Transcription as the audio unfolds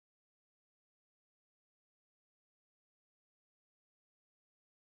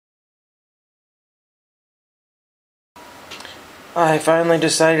I finally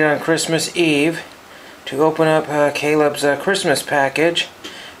decided on Christmas Eve to open up Caleb's Christmas package,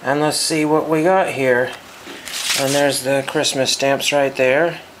 and let's see what we got here. And there's the Christmas stamps right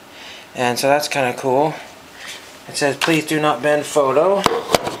there, and so that's kind of cool. It says, "Please do not bend photo."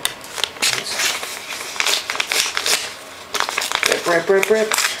 Rip, rip, rip,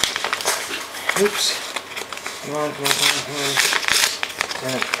 rip. Oops. Come on, come on, come on, come on.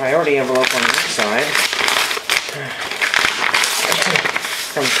 And a priority envelope on this side.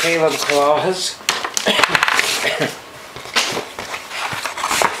 From Caleb Claus.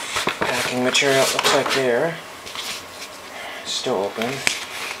 Packing material, it looks like there. Still open.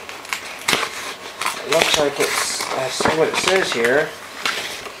 It looks like it's, I see what it says here.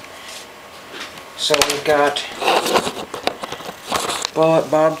 So we've got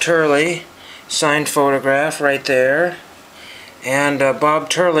Bob Turley, signed photograph right there. And Bob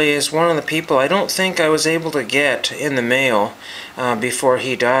Turley is one of the people I don't think I was able to get in the mail before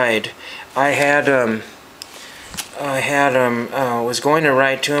he died. I was going to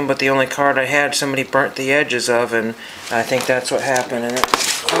write to him, but the only card I had somebody burnt the edges of, and I think that's what happened. And it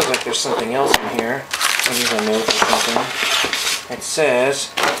feels like there's something else in here. Maybe a note or something. It says,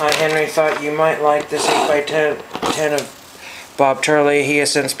 "Hi Henry, thought you might like this 8x10 of Bob Turley. He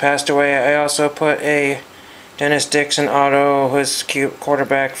has since passed away. I also put a Dennis Dixon auto, his cute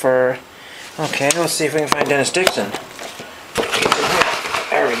quarterback for..." Okay, let's see if we can find Dennis Dixon.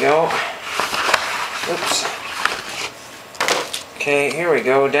 There we go. Oops. Okay, here we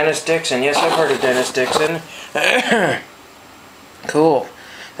go. Dennis Dixon. Yes, I've heard of Dennis Dixon. Cool.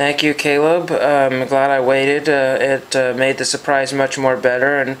 Thank you, Caleb. I'm glad I waited. It made the surprise much more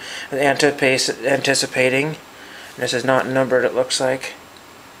better and anticipating. This is not numbered, it looks like.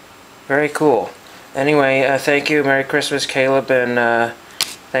 Very cool. Anyway, thank you. Merry Christmas, Caleb, and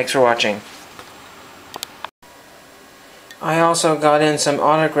thanks for watching. I also got in some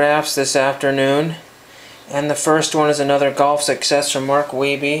autographs this afternoon, and the first one is another golf success from Mark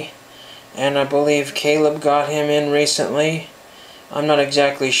Wiebe, and I believe Caleb got him in recently. I'm not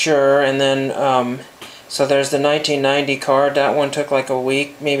exactly sure. And then, so there's the 1990 card. That one took like a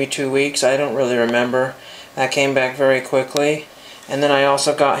week, maybe 2 weeks. I don't really remember. That came back very quickly. And then I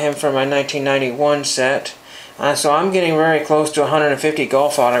also got him for my 1991 set. So I'm getting very close to 150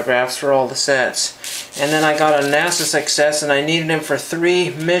 golf autographs for all the sets. And then I got a NASA success, and I needed him for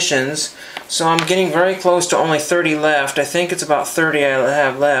 3 missions. So I'm getting very close to only 30 left. I think it's about 30 I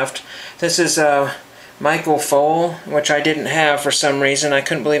have left. This is Michael Foale, which I didn't have for some reason. I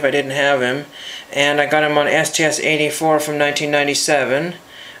couldn't believe I didn't have him. And I got him on STS-84 from 1997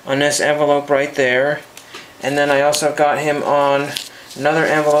 on this envelope right there. And then I also got him on another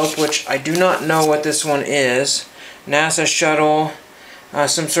envelope, which I do not know what this one is. NASA shuttle,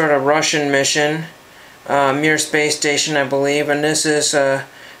 some sort of Russian mission, Mir space station, I believe. And this is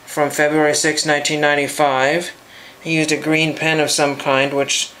from February 6, 1995. He used a green pen of some kind,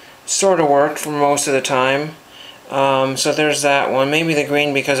 which sort of worked for most of the time. So there's that one. Maybe the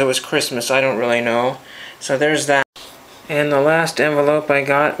green because it was Christmas, I don't really know. So there's that. And the last envelope I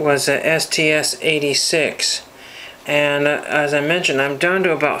got was a STS-86. And as I mentioned, I'm down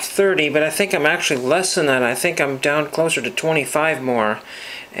to about 30, but I think I'm actually less than that. I think I'm down closer to 25 more.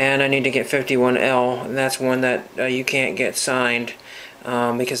 And I need to get 51L, and that's one that you can't get signed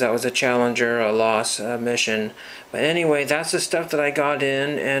because that was a Challenger, a loss mission. But anyway, that's the stuff that I got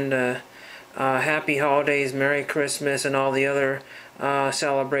in, and happy holidays, Merry Christmas, and all the other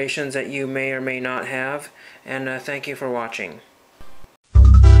celebrations that you may or may not have. And thank you for watching.